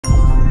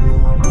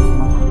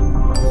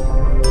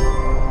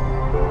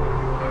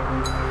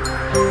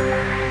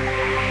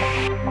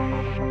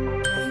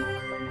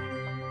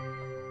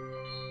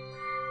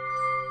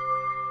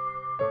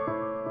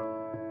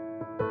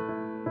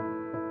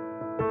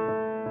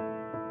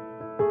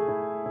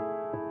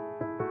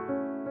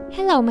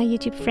Hello my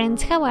YouTube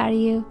friends, how are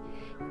you?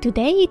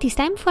 Today it is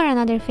time for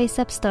another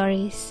Faceup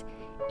stories.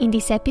 In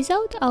this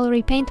episode I'll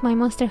repaint my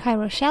Monster High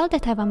Rochelle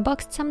that I've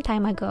unboxed some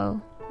time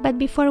ago. But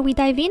before we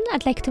dive in,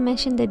 I'd like to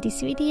mention that this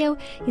video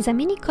is a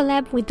mini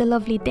collab with the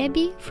lovely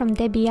Debby from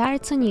Debby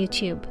Arts on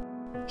YouTube.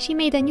 She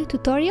made a new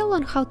tutorial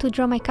on how to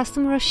draw my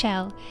custom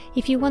Rochelle.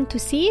 If you want to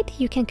see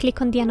it, you can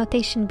click on the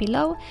annotation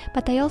below,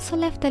 but I also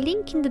left a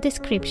link in the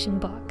description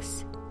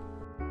box.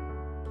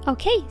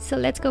 Okay, so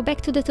let's go back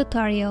to the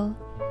tutorial.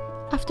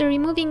 After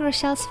removing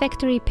Rochelle's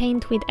factory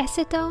paint with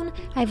acetone,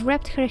 I've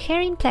wrapped her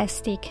hair in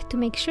plastic to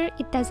make sure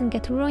it doesn't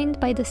get ruined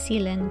by the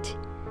sealant.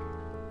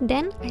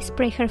 Then I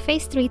spray her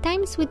face 3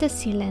 times with the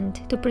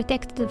sealant to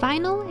protect the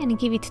vinyl and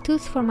give it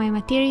tooth for my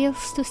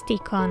materials to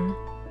stick on.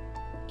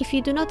 If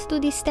you do not do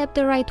this step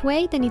the right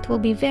way, then it will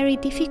be very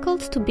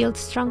difficult to build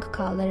strong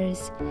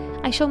colors.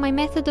 I show my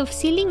method of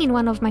sealing in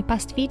one of my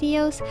past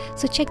videos,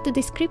 so check the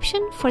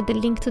description for the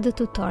link to the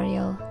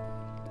tutorial.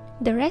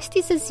 The rest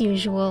is as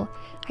usual.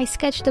 I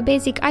sketched the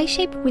basic eye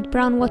shape with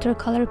brown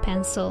watercolor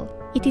pencil.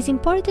 It is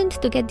important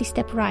to get this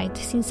step right,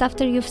 since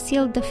after you've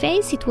sealed the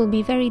face it will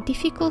be very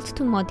difficult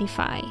to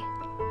modify.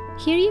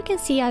 Here you can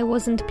see I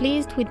wasn't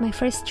pleased with my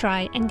first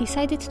try and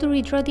decided to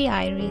redraw the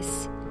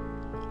iris.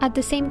 At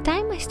the same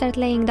time I start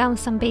laying down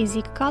some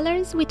basic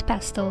colors with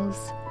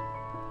pastels.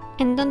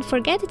 And don't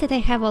forget that I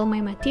have all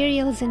my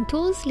materials and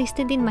tools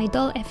listed in my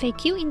doll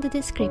FAQ in the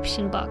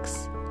description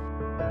box.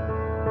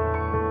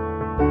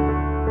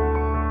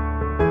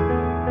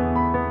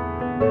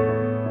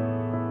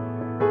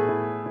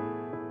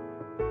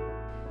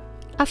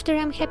 After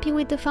I'm happy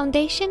with the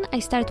foundation, I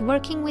start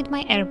working with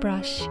my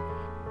airbrush.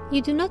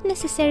 You do not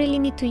necessarily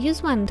need to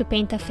use one to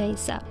paint a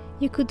face up.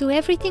 You could do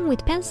everything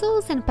with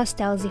pencils and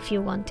pastels if you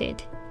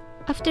wanted.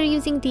 After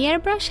using the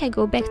airbrush, I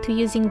go back to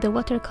using the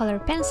watercolor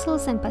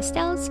pencils and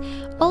pastels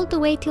all the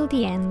way till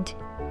the end.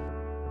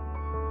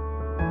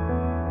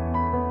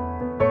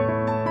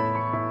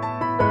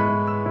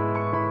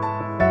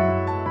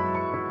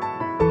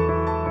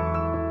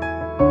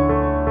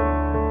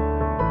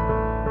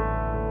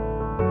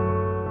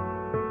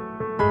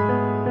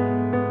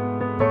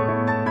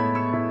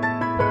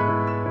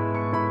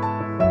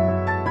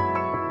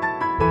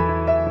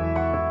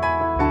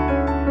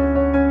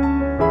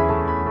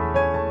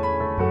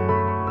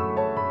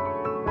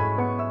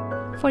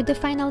 For the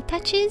final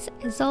touches,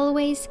 as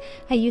always,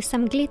 I use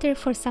some glitter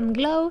for some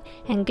glow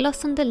and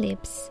gloss on the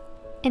lips.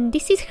 And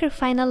this is her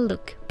final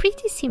look,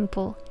 pretty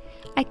simple.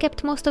 I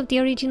kept most of the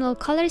original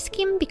color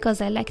scheme because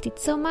I liked it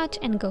so much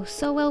and goes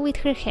so well with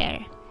her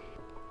hair.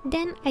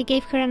 Then I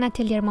gave her an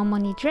Atelier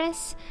Momoni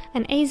dress,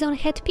 an A-zone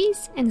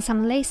headpiece and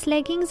some lace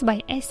leggings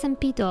by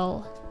S&P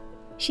doll.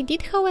 She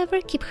did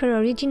however keep her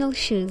original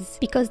shoes,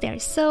 because they are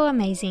so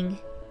amazing.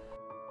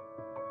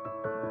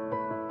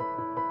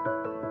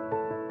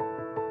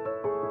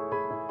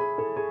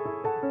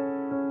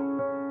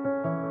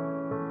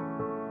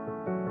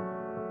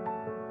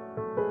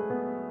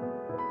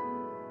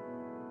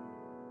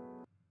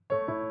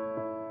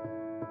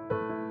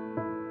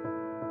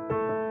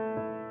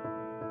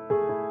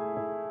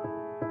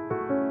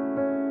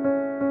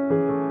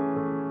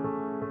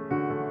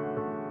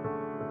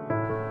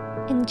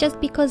 And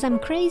just because I'm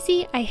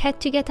crazy, I had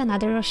to get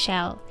another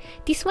Rochelle.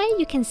 This way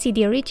you can see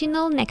the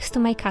original next to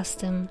my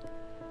custom.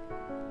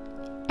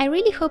 I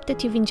really hope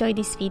that you've enjoyed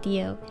this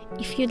video.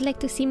 If you'd like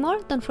to see more,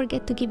 don't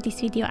forget to give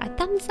this video a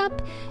thumbs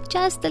up,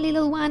 just a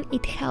little one,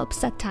 it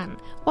helps a ton.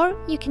 Or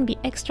you can be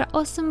extra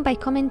awesome by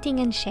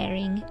commenting and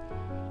sharing.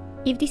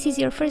 If this is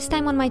your first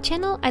time on my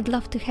channel, I'd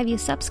love to have you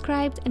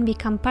subscribed and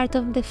become part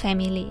of the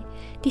family.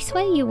 This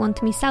way you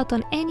won't miss out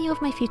on any of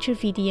my future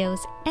videos,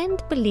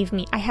 and believe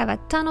me, I have a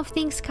ton of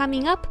things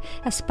coming up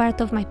as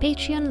part of my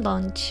Patreon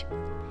launch.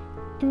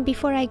 And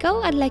before I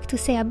go, I'd like to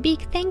say a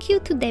big thank you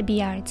to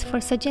Debby Arts for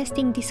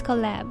suggesting this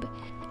collab.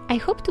 I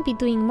hope to be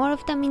doing more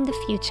of them in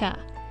the future.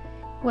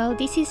 Well,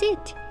 this is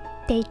it.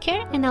 Take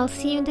care and I'll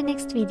see you in the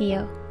next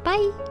video.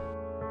 Bye!